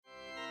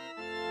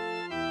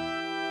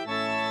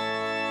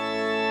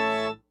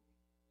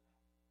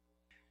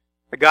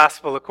The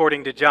Gospel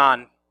according to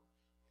John.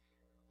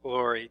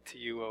 Glory to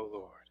you, O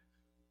Lord.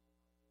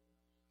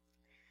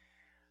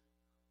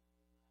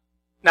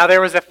 Now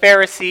there was a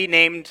Pharisee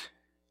named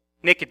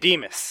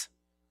Nicodemus,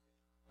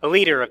 a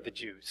leader of the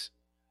Jews.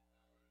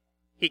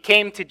 He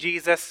came to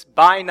Jesus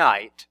by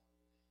night,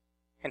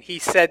 and he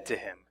said to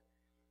him,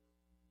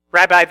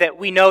 "Rabbi, that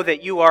we know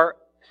that you are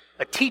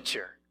a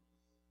teacher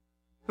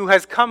who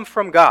has come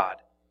from God,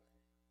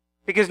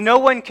 because no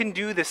one can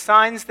do the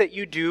signs that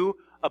you do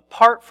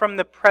apart from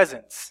the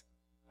presence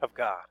of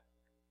God."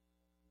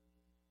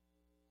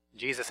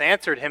 Jesus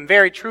answered him,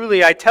 "Very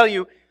truly, I tell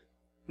you,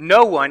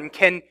 no one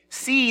can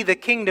see the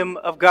kingdom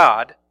of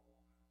God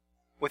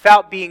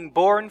without being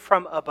born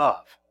from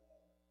above."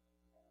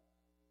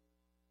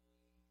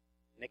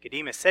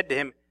 Nicodemus said to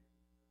him,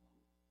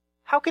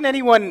 "How can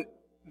anyone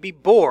be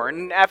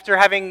born after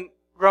having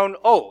grown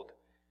old?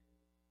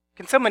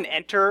 Can someone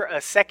enter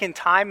a second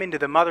time into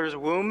the mother's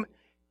womb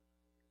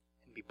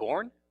and be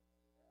born?"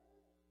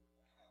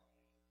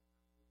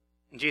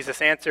 And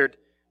Jesus answered,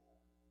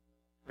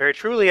 "Very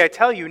truly, I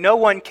tell you, no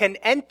one can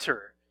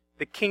enter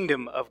the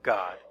kingdom of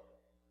God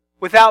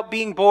without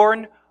being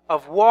born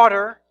of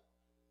water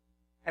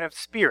and of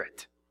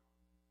spirit.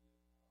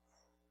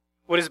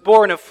 What is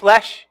born of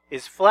flesh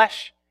is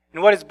flesh,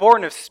 and what is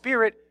born of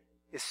spirit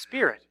is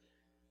spirit.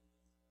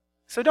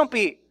 So don't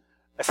be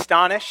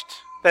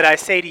astonished that I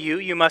say to you,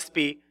 you must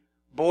be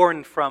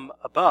born from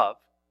above.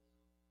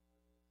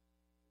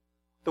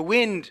 The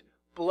wind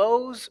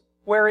blows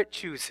where it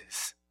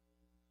chooses,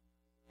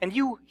 and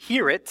you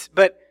hear it,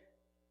 but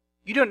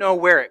you don't know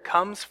where it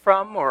comes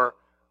from or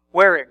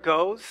where it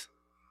goes.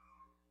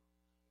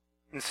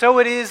 And so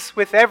it is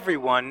with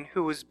everyone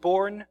who is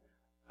born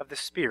of the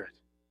Spirit."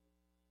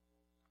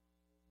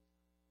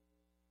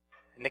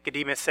 And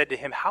Nicodemus said to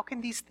him, "How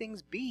can these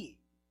things be?"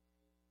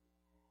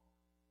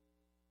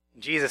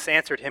 And Jesus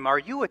answered him, "Are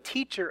you a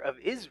teacher of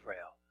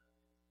Israel,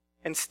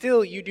 and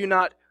still you do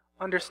not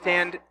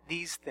understand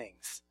these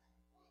things?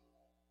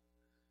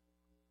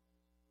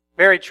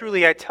 Very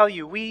truly, I tell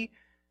you, we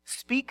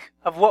speak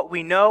of what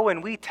we know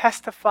and we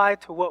testify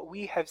to what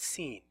we have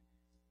seen.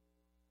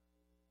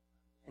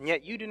 And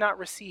yet you do not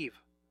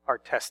receive our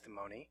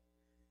testimony.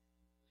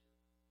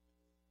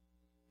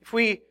 If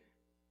we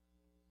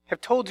have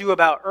told you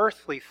about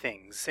earthly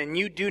things and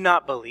you do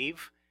not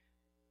believe,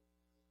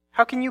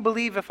 how can you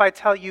believe if I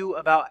tell you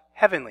about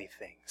heavenly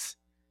things?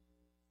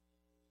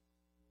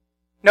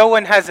 No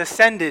one has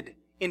ascended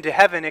into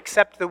heaven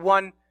except the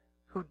one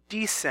who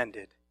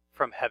descended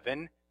from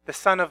heaven, the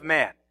Son of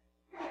Man.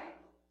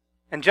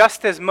 And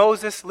just as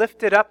Moses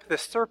lifted up the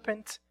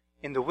serpent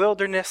in the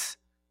wilderness,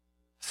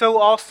 so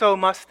also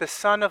must the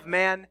Son of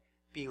Man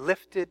be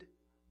lifted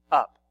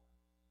up,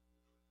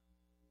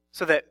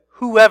 so that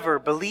whoever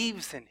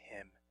believes in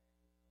him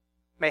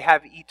may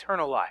have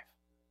eternal life.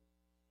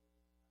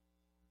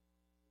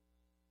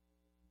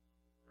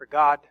 For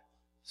God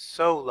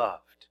so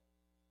loved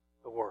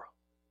the world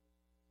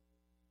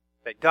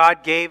that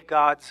God gave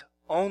God's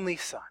only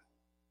Son,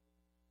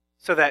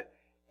 so that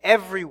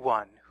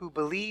everyone who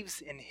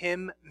believes in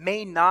him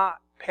may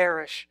not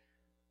perish,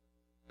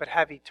 but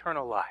have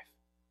eternal life.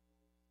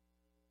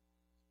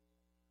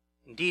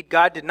 Indeed,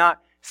 God did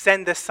not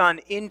send the Son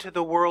into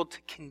the world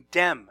to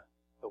condemn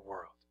the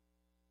world,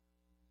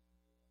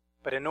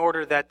 but in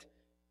order that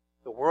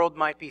the world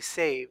might be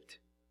saved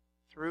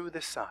through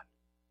the Son.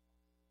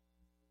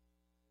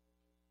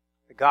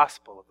 The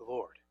Gospel of the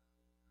Lord.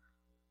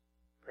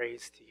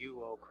 Praise to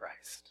you, O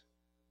Christ.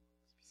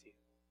 Let's be seated.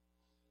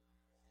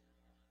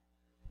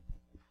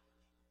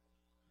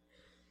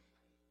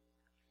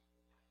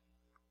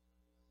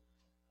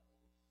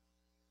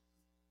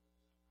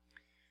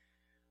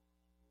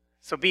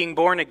 So being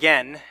born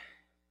again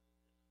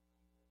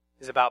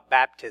is about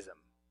baptism.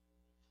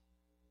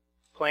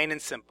 Plain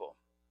and simple.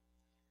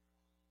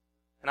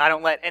 And I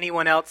don't let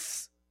anyone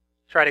else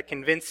try to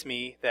convince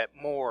me that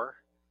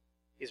more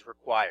is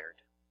required.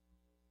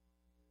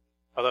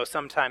 Although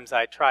sometimes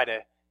I try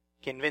to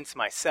convince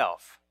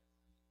myself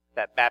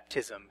that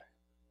baptism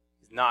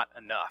is not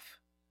enough.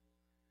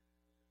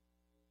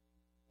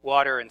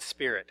 Water and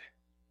spirit,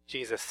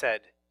 Jesus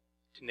said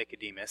to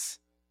Nicodemus.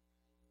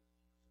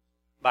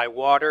 By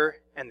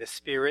water and the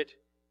Spirit,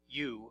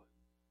 you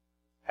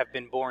have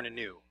been born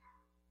anew.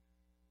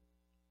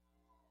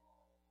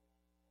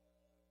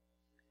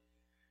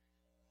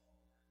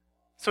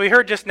 So we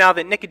heard just now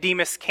that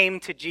Nicodemus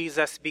came to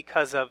Jesus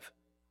because of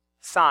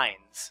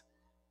signs.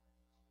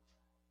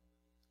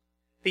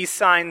 These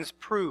signs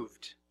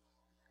proved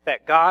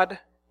that God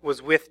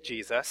was with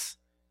Jesus.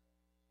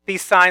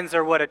 These signs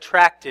are what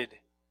attracted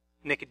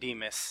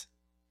Nicodemus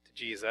to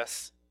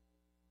Jesus.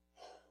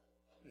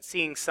 And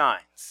seeing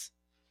signs.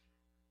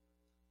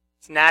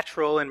 It's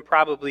natural and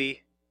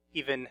probably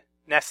even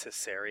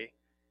necessary.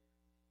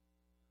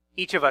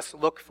 Each of us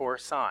look for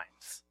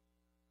signs.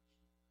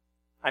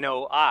 I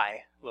know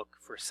I look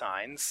for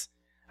signs.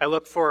 I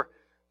look for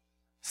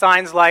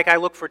signs like I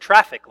look for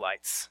traffic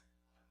lights.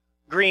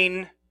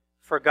 Green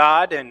for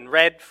God and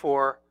red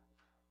for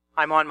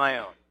I'm on my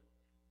own.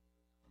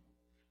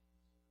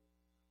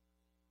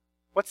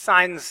 What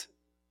signs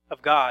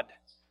of God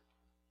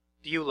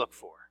do you look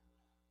for?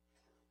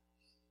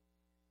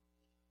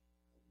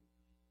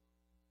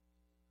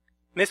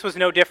 This was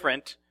no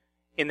different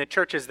in the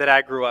churches that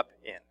I grew up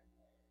in.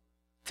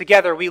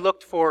 Together, we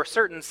looked for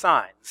certain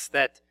signs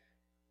that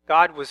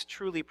God was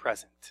truly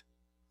present.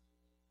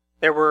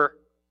 There were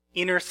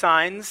inner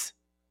signs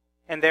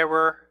and there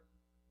were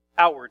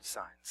outward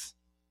signs.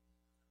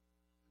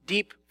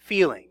 Deep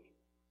feeling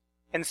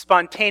and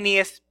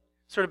spontaneous,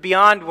 sort of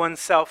beyond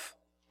oneself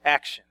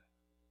action.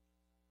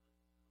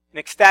 An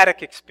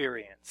ecstatic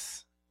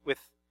experience with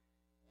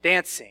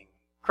dancing,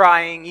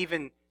 crying,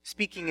 even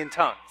speaking in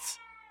tongues.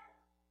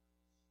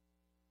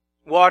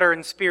 Water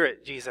and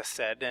spirit, Jesus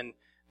said, and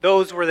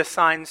those were the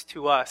signs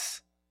to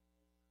us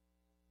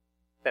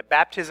that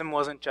baptism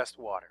wasn't just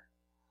water.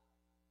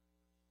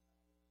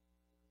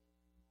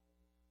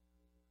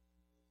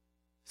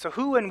 So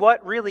who and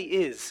what really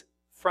is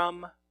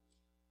from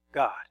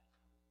God?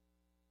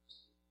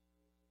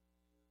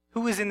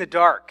 Who is in the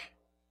dark?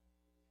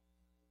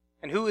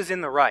 And who is in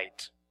the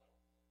right?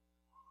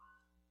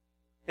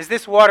 Is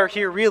this water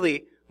here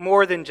really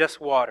more than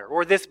just water?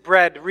 Or this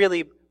bread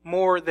really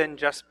more than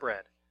just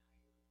bread?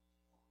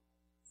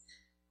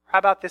 How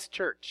about this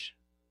church?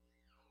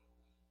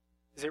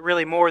 Is it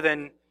really more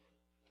than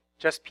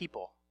just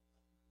people?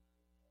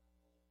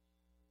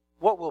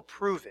 What will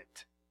prove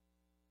it?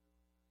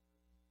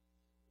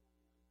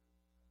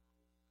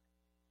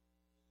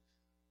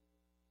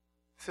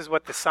 This is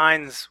what the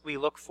signs we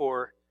look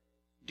for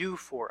do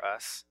for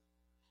us.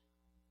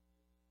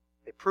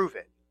 They prove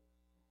it.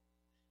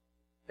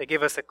 They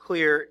give us a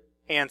clear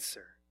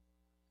answer.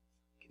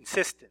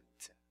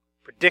 Consistent,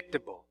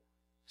 predictable,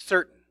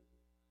 certain.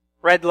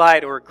 Red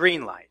light or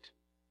green light.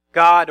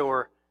 God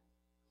or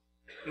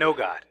no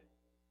God.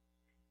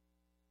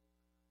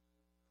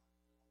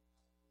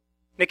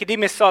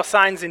 Nicodemus saw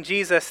signs in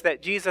Jesus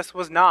that Jesus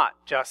was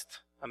not just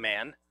a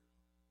man.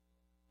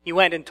 He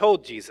went and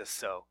told Jesus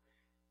so.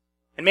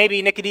 And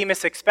maybe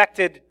Nicodemus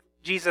expected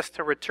Jesus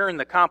to return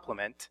the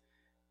compliment.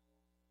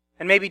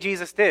 And maybe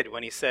Jesus did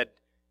when he said,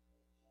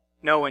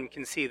 "No one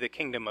can see the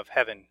kingdom of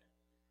heaven,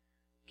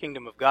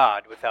 kingdom of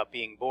God, without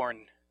being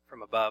born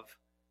from above."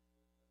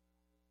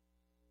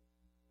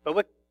 But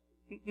what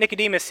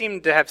Nicodemus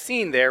seemed to have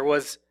seen there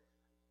was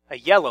a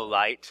yellow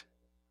light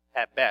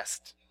at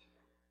best.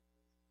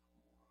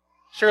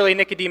 Surely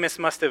Nicodemus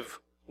must have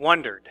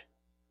wondered,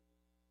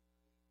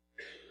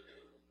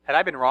 had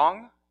I been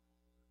wrong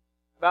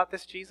about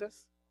this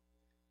Jesus?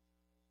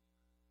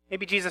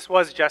 Maybe Jesus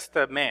was just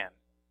a man.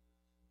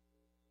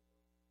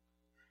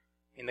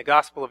 In the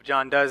Gospel of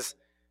John does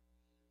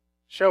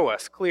show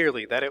us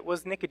clearly that it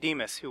was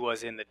Nicodemus who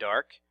was in the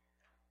dark.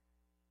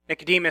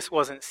 Nicodemus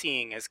wasn't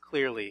seeing as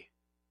clearly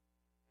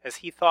as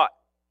he thought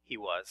he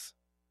was.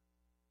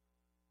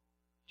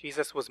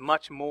 Jesus was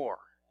much more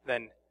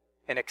than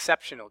an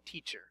exceptional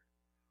teacher.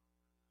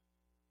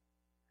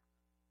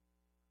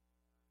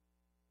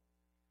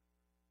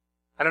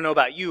 I don't know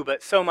about you,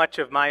 but so much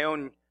of my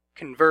own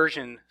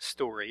conversion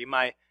story,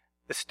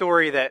 the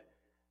story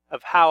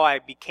of how I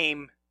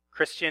became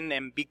Christian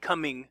and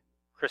becoming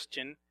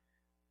Christian,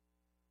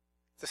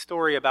 it's a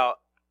story about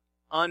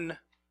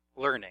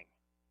unlearning.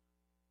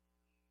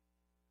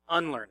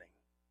 Unlearning.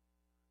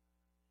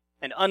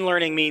 And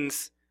unlearning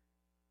means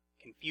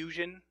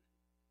confusion,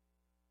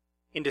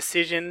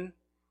 indecision,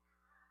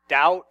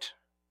 doubt,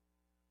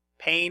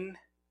 pain.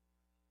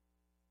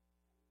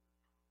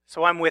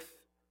 So I'm with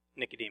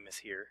Nicodemus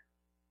here.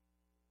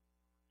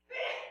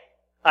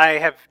 I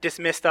have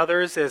dismissed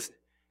others as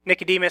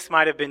Nicodemus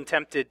might have been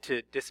tempted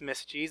to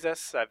dismiss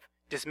Jesus. I've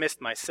dismissed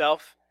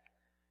myself.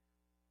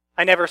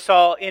 I never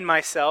saw in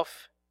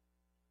myself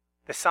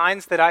the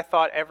signs that I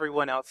thought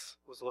everyone else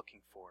was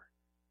looking for.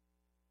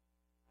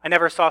 I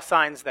never saw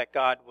signs that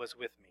God was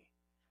with me.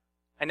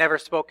 I never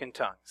spoke in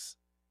tongues.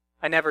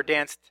 I never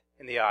danced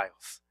in the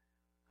aisles.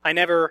 I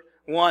never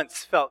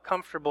once felt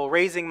comfortable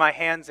raising my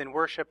hands in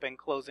worship and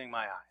closing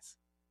my eyes.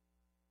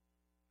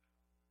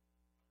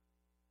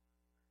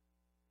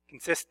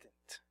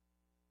 Consistent,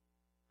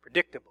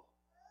 predictable,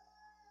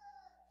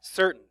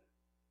 certain.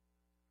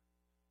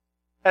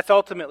 That's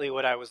ultimately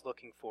what I was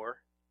looking for.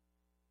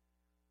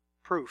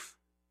 Proof.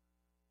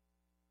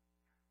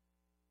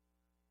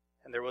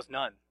 And there was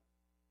none.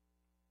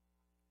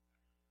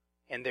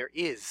 And there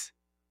is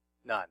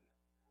none.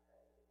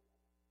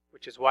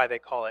 Which is why they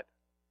call it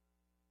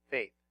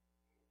faith.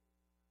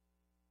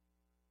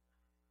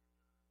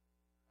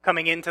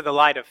 Coming into the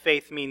light of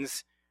faith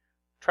means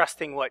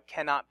trusting what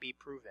cannot be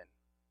proven.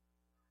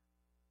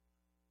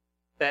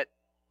 That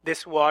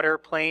this water,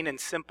 plain and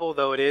simple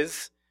though it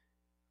is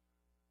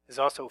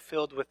also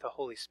filled with the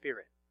Holy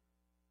Spirit.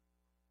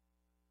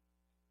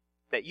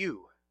 That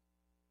you,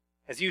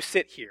 as you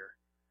sit here,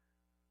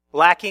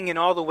 lacking in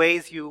all the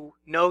ways you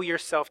know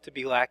yourself to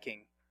be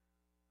lacking,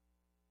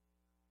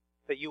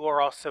 that you are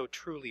also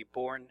truly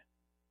born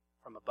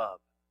from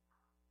above.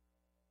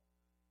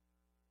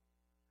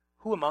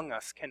 Who among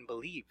us can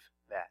believe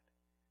that?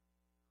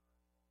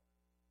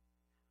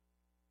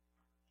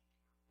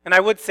 And I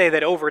would say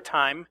that over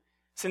time,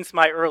 Since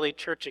my early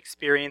church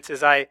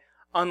experiences, I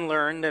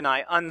unlearned and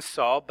I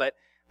unsaw, but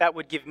that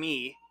would give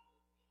me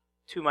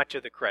too much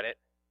of the credit.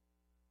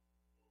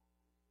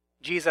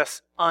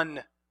 Jesus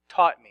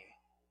untaught me,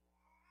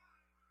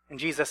 and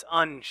Jesus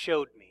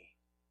unshowed me.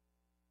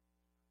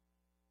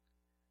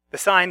 The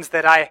signs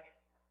that I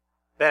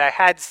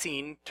had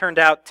seen turned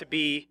out to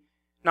be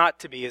not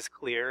to be as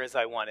clear as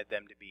I wanted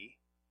them to be.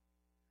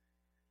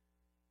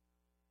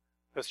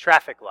 Those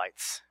traffic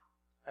lights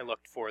I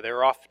looked for, they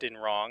were often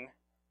wrong.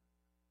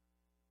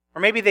 Or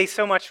maybe they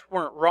so much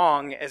weren't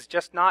wrong as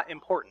just not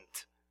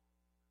important.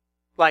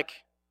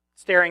 Like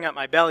staring at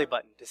my belly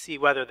button to see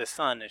whether the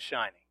sun is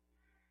shining.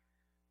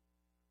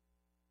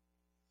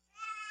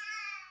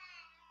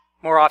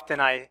 More often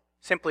I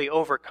simply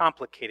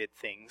overcomplicated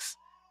things.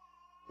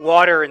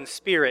 Water and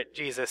spirit,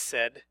 Jesus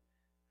said.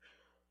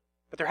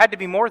 But there had to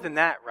be more than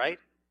that, right?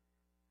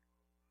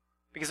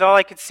 Because all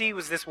I could see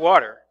was this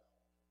water.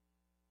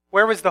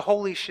 Where was the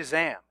holy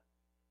Shazam?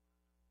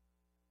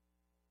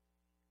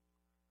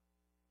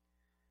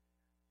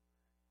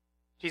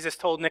 Jesus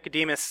told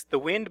Nicodemus, the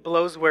wind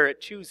blows where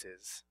it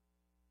chooses.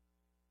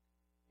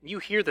 You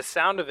hear the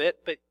sound of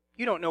it, but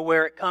you don't know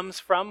where it comes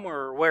from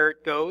or where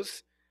it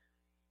goes.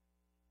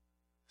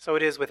 So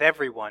it is with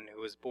everyone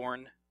who is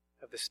born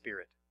of the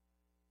Spirit.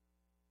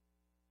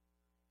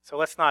 So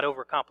let's not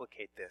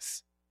overcomplicate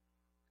this.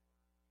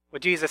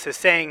 What Jesus is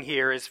saying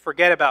here is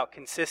forget about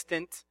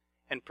consistent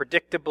and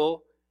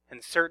predictable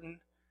and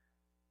certain.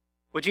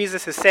 What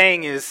Jesus is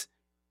saying is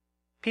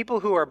people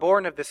who are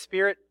born of the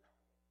Spirit,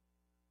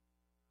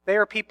 they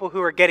are people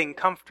who are getting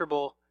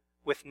comfortable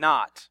with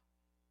not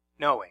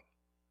knowing.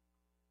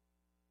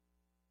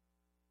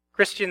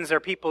 Christians are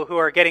people who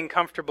are getting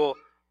comfortable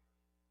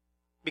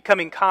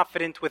becoming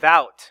confident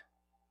without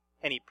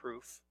any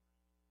proof.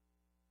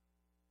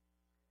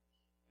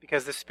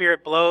 Because the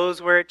Spirit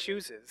blows where it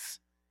chooses.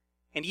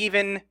 And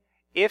even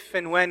if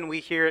and when we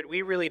hear it,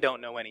 we really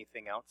don't know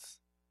anything else.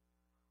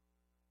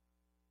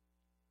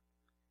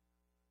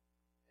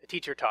 A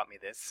teacher taught me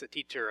this, a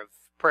teacher of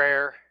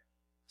prayer,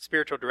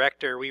 spiritual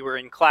director. We were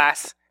in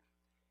class.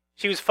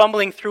 She was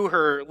fumbling through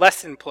her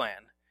lesson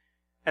plan.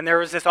 And there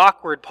was this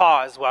awkward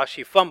pause while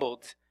she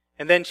fumbled.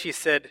 And then she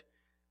said,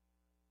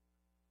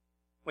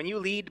 when you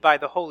lead by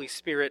the Holy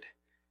Spirit,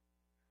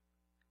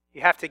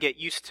 you have to get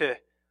used to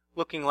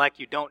looking like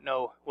you don't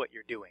know what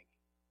you're doing.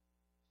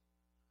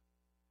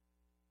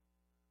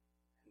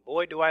 And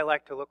boy, do I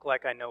like to look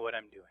like I know what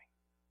I'm doing.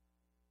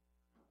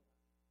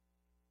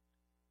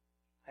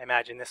 I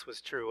imagine this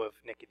was true of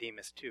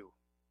Nicodemus too.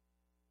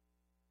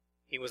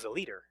 He was a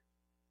leader,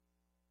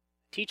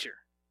 a teacher.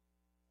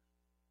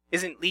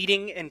 Isn't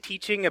leading and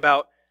teaching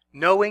about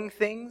knowing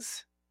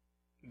things,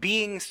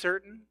 being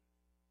certain?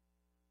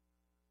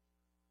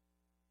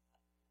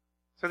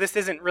 So this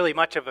isn't really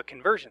much of a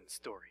conversion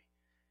story.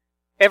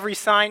 Every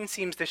sign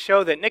seems to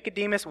show that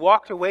Nicodemus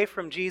walked away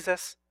from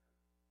Jesus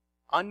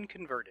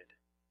unconverted.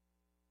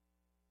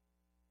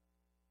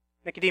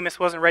 Nicodemus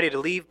wasn't ready to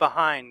leave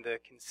behind the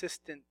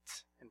consistent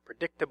and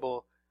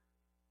predictable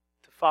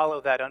to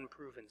follow that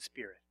unproven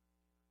Spirit.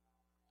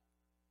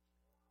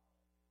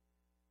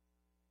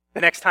 The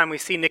next time we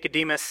see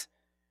Nicodemus,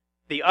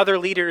 the other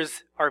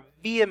leaders are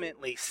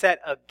vehemently set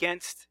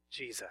against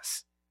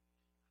Jesus.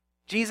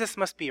 Jesus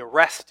must be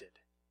arrested,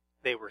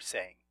 they were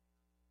saying.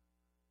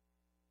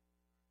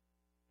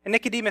 And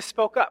Nicodemus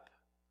spoke up,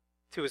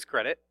 to his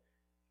credit.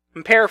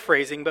 I'm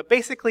paraphrasing, but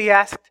basically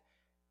asked,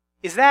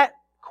 is that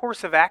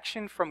course of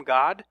action from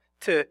God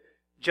to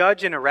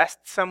judge and arrest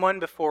someone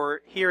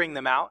before hearing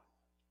them out?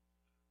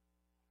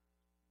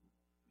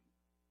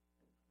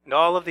 And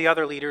all of the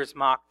other leaders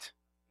mocked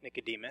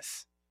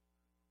Nicodemus.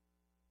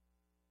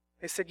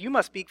 They said, you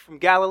must be from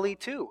Galilee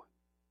too.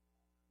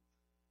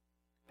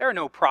 There are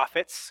no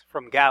prophets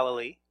from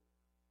Galilee.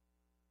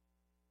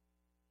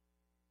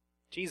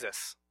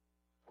 Jesus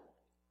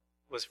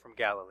was from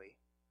Galilee.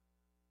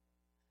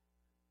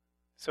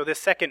 So this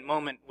second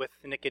moment with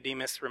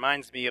Nicodemus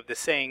reminds me of the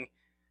saying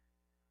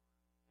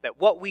that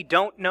what we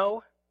don't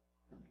know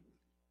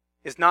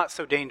is not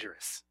so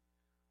dangerous.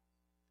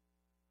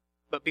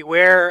 But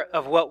beware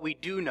of what we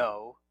do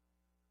know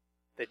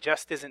that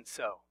just isn't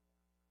so.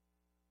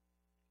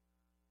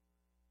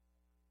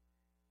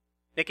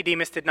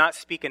 Nicodemus did not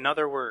speak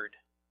another word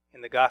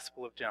in the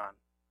Gospel of John.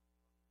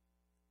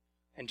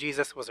 And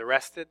Jesus was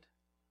arrested,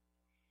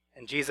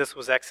 and Jesus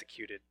was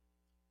executed.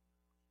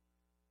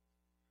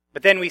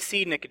 But then we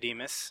see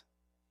Nicodemus.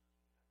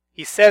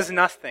 He says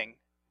nothing,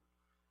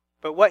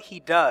 but what he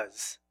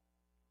does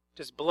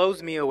just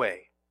blows me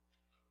away.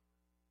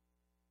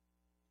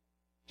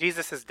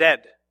 Jesus is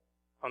dead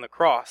on the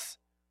cross,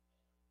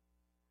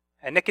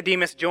 and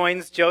Nicodemus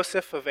joins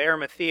Joseph of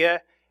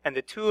Arimathea, and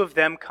the two of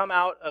them come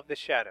out of the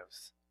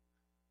shadows.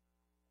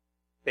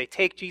 They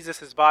take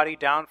Jesus' body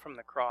down from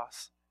the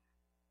cross,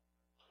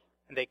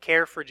 and they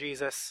care for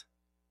Jesus,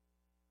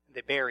 and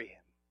they bury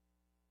him.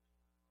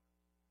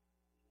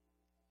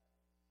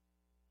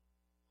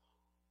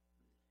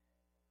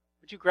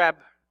 Would you grab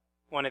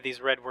one of these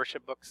red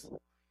worship books?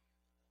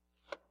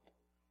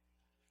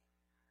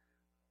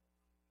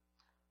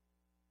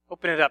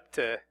 Open it up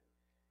to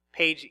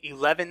page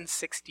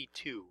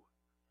 1162.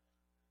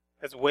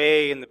 That's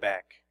way in the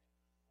back.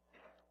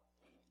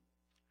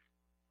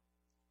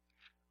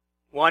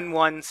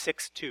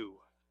 1162.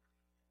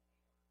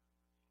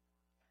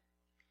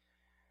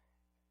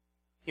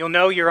 You'll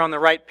know you're on the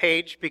right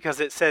page because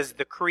it says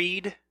the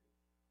Creed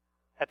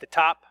at the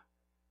top.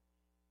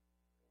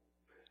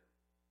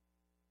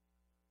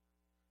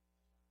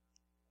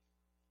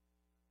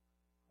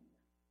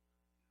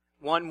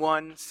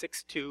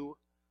 (1162).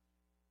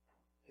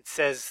 It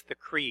says the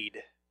Creed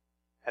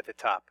at the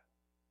top.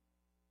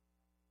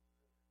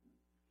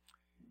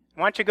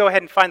 Why don't you go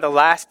ahead and find the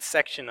last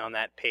section on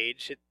that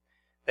page.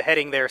 The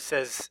heading there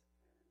says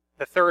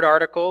the third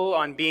article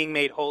on being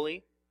made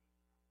holy.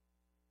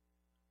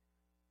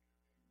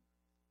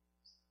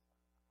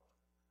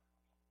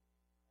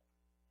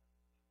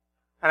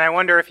 And I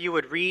wonder if you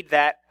would read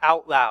that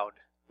out loud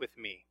with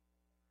me.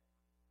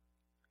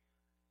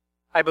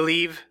 I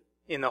believe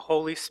in the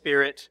Holy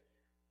Spirit,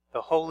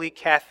 the Holy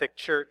Catholic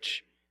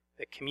Church,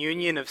 the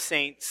communion of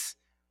saints,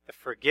 the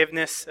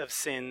forgiveness of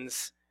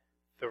sins,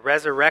 the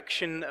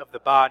resurrection of the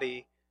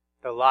body,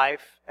 the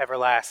life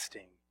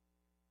everlasting.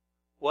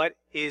 What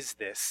is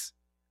this?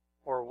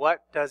 Or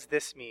what does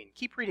this mean?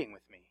 Keep reading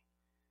with me.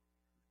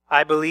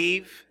 I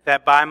believe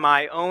that by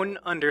my own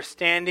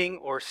understanding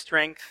or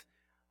strength,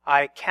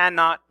 I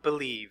cannot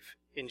believe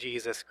in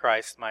Jesus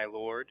Christ my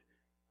Lord,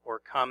 or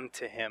come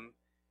to him.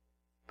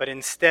 But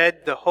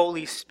instead, the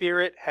Holy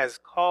Spirit has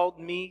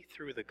called me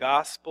through the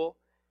gospel,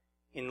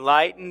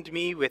 enlightened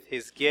me with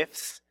his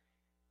gifts,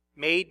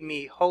 made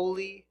me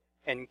holy,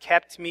 and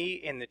kept me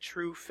in the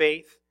true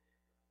faith,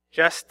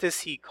 just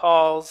as he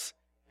calls,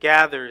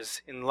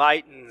 gathers,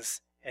 enlightens,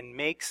 and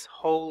makes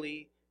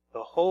holy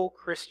the whole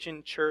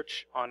Christian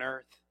church on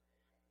earth,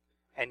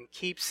 and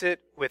keeps it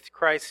with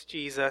Christ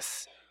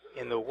Jesus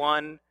in the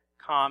one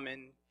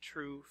common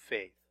true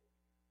faith.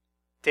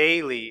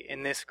 Daily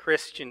in this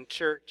Christian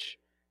church,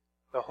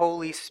 the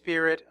Holy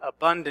Spirit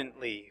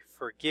abundantly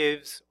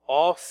forgives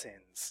all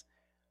sins,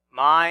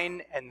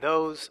 mine and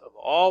those of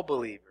all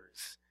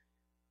believers.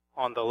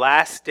 On the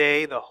last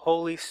day, the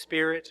Holy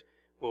Spirit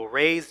will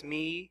raise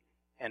me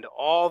and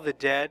all the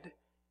dead,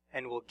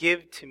 and will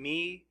give to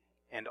me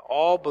and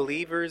all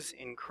believers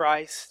in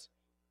Christ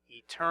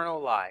eternal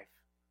life.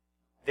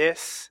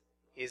 This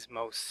is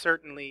most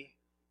certainly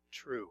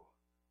true.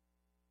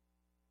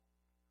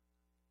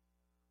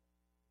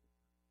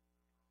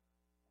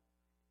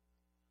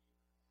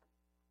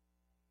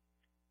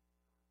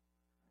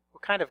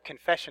 What kind of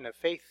confession of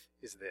faith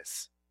is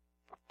this?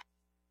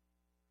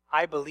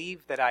 I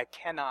believe that I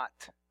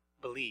cannot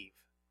believe.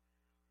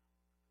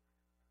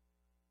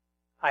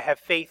 I have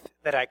faith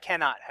that I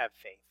cannot have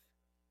faith.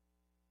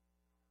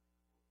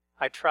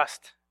 I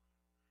trust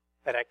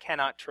that I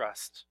cannot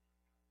trust.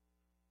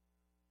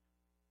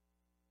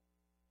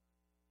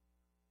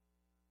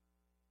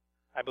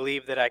 I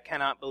believe that I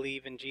cannot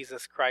believe in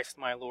Jesus Christ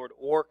my Lord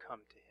or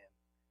come to him,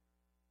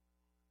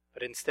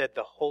 but instead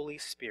the Holy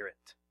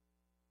Spirit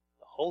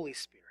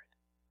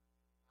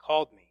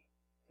called me,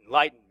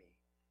 enlightened me,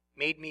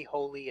 made me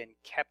holy, and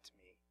kept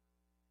me,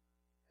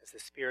 as the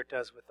Spirit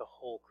does with the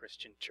whole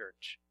Christian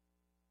church.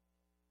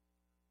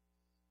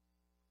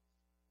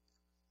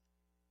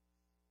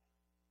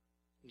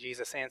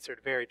 Jesus answered,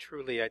 very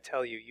truly, I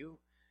tell you,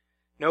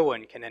 no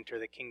one can enter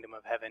the kingdom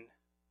of heaven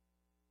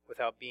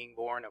without being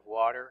born of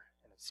water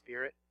and of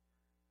Spirit.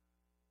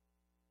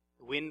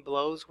 The wind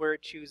blows where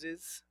it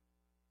chooses.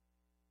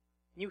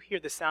 You hear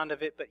the sound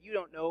of it, but you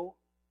don't know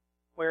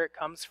where it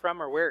comes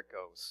from or where it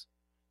goes.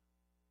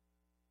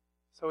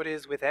 So it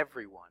is with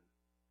everyone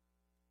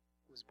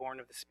who is born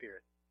of the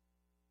Spirit.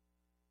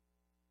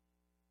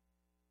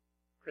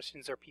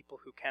 Christians are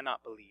people who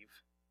cannot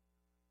believe,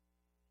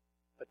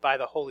 but by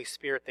the Holy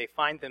Spirit they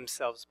find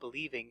themselves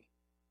believing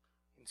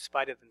in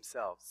spite of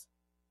themselves.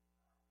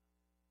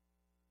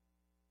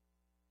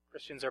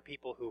 Christians are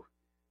people who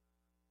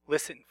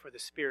listen for the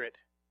Spirit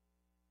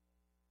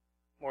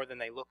more than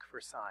they look for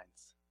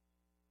signs.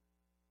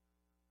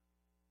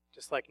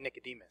 Just like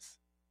Nicodemus.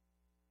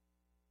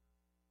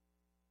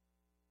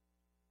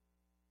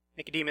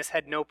 Nicodemus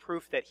had no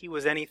proof that he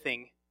was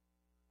anything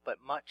but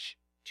much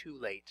too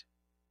late.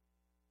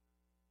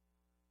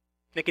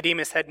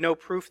 Nicodemus had no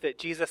proof that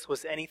Jesus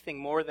was anything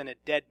more than a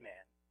dead man.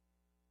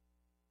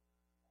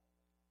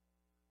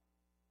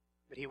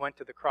 But he went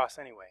to the cross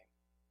anyway.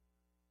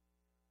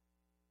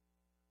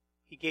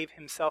 He gave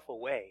himself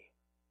away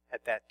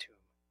at that tomb.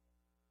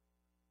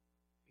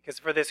 Because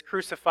for this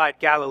crucified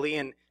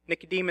Galilean,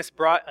 Nicodemus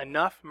brought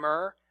enough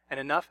myrrh and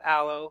enough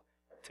aloe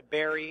to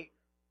bury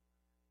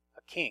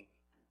a king.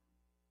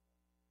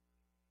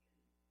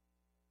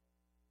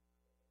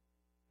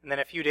 And then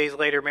a few days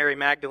later, Mary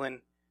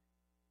Magdalene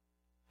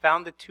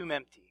found the tomb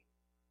empty.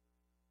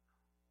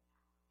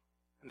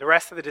 And the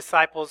rest of the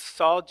disciples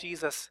saw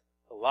Jesus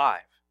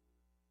alive.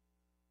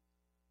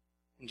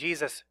 And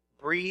Jesus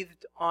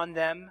breathed on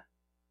them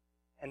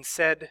and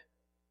said,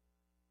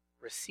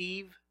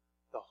 "Receive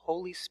the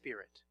Holy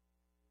Spirit."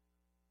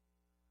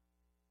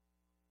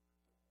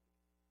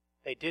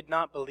 They did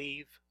not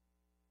believe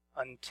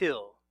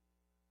until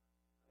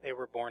they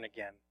were born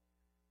again.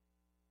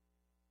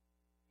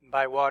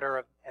 By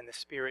water and the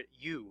Spirit,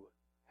 you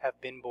have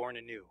been born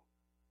anew.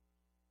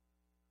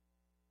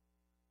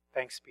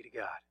 Thanks be to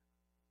God.